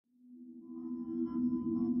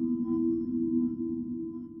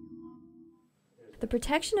The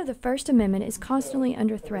protection of the First Amendment is constantly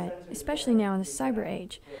under threat, especially now in the cyber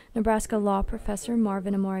age, Nebraska law professor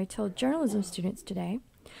Marvin Amori told journalism students today.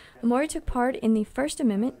 Amori took part in the First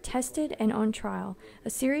Amendment Tested and on Trial,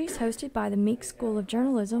 a series hosted by the Meek School of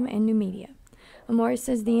Journalism and New Media. Amori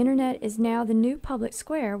says the internet is now the new public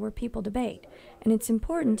square where people debate, and it's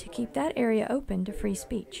important to keep that area open to free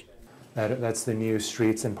speech. That's the new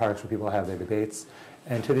streets and parks where people have their debates,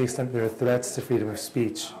 and to the extent there are threats to freedom of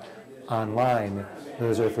speech online,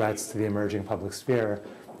 those are threats to the emerging public sphere,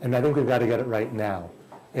 and I think we've got to get it right now.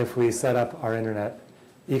 If we set up our internet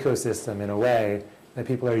ecosystem in a way that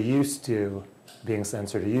people are used to being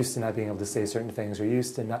censored, or used to not being able to say certain things, or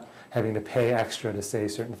used to not having to pay extra to say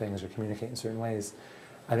certain things or communicate in certain ways,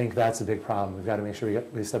 I think that's a big problem. We've got to make sure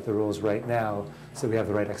we set the rules right now so we have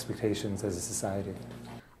the right expectations as a society.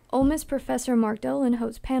 Ole Miss professor Mark Dolan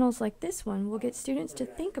hopes panels like this one will get students to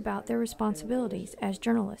think about their responsibilities as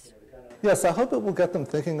journalists. Yes, I hope it will get them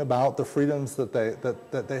thinking about the freedoms that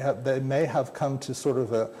they may have come to sort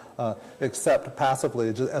of accept passively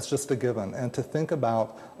as just a given, and to think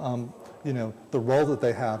about the role that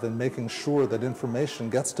they have in making sure that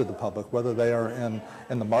information gets to the public, whether they are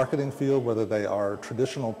in the marketing field, whether they are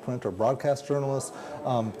traditional print or broadcast journalists,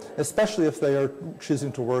 especially if they are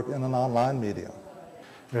choosing to work in an online medium.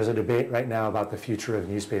 There's a debate right now about the future of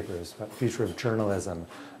newspapers, about the future of journalism,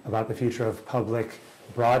 about the future of public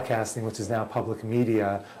broadcasting, which is now public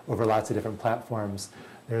media, over lots of different platforms.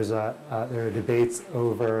 There are debates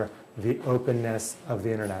over the openness of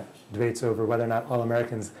the internet, debates over whether or not all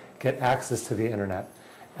Americans get access to the internet,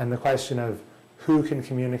 and the question of who can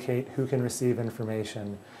communicate, who can receive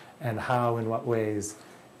information, and how, in what ways,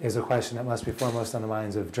 is a question that must be foremost on the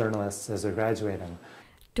minds of journalists as they're graduating.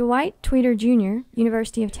 Dwight Tweeter Jr.,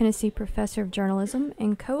 University of Tennessee professor of journalism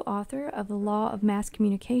and co-author of The Law of Mass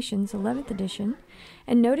Communications, 11th edition,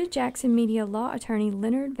 and noted Jackson media law attorney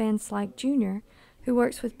Leonard Van Slyke Jr., who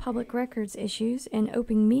works with public records issues and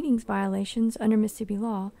open meetings violations under Mississippi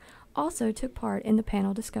law, also took part in the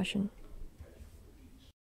panel discussion.